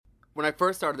when I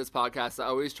first started this podcast, I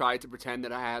always tried to pretend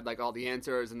that I had like all the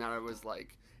answers and that I was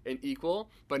like an equal.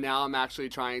 But now I'm actually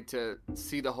trying to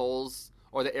see the holes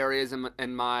or the areas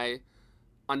in my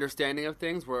understanding of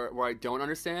things where I don't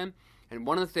understand. And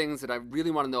one of the things that I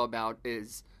really want to know about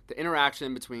is the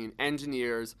interaction between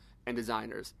engineers and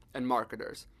designers and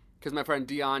marketers. Because my friend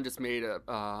Dion just made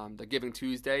the Giving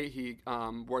Tuesday. He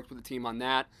worked with the team on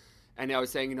that. And I was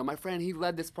saying, my friend, he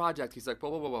led this project. He's like, whoa,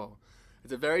 whoa, whoa, whoa.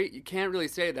 You can't really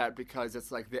say that because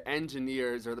it's like the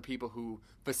engineers are the people who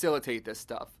facilitate this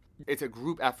stuff. It's a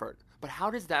group effort. But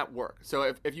how does that work?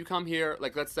 So if you come here,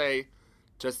 like let's say,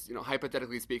 just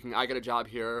hypothetically speaking, I get a job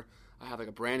here. I have like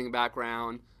a branding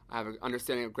background. I have an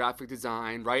understanding of graphic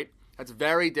design, right? That's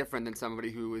very different than somebody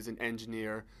who is an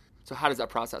engineer. So how does that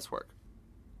process work?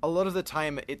 A lot of the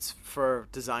time it's for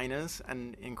designers,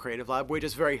 and in Creative Lab, we're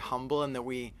just very humble in that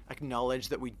we acknowledge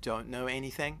that we don't know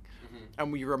anything,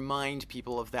 and we remind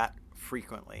people of that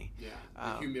frequently. Yeah,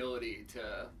 the humility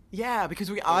to... Yeah,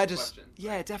 because we are just... Questions,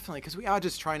 yeah, right? Definitely, because we are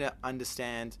just trying to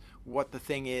understand what the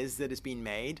thing is that has been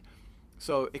made.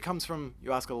 So it comes from,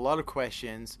 you ask a lot of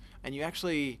questions, and you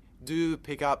actually do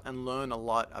pick up and learn a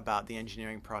lot about the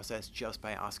engineering process just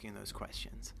by asking those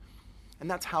questions. And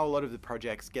that's how a lot of the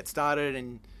projects get started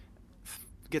and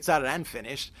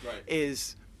finished, right,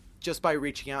 is just by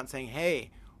reaching out and saying,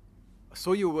 hey, I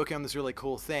saw you were working on this really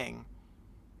cool thing.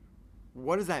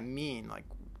 What does that mean? Like,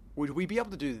 would we be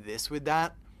able to do this with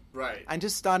that? Right. And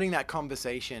just starting that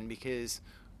conversation, because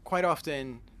quite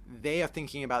often they are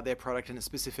thinking about their product in a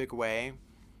specific way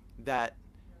that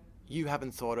you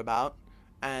haven't thought about,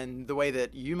 and the way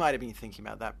that you might have been thinking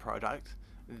about that product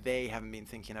they haven't been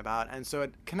thinking about. And so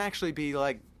it can actually be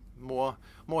like more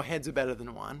heads are better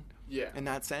than one, in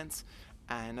that sense.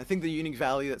 And I think the unique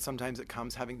value that sometimes it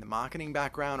comes having the marketing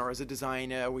background or as a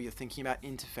designer where you're thinking about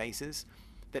interfaces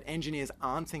that engineers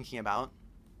aren't thinking about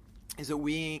is that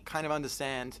we kind of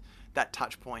understand that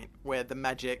touch point where the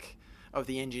magic of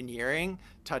the engineering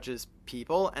touches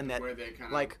people, and that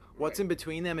like what's in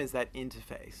between them is that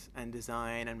interface and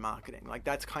design and marketing. Like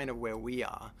that's kind of where we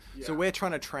are. Yeah. So we're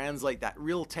trying to translate that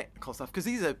real technical stuff, because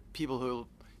these are people who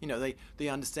they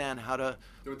understand how to.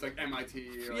 So it's like MIT.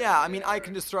 I mean, I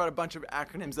can just throw out a bunch of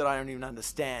acronyms that I don't even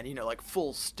understand. Like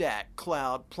full stack,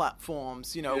 cloud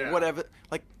platforms. Whatever.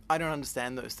 Like I don't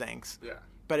understand those things. Yeah.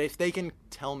 But if they can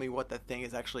tell me what that thing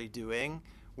is actually doing,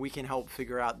 we can help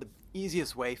figure out the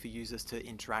easiest way for users to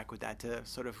interact with that to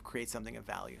sort of create something of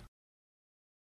value.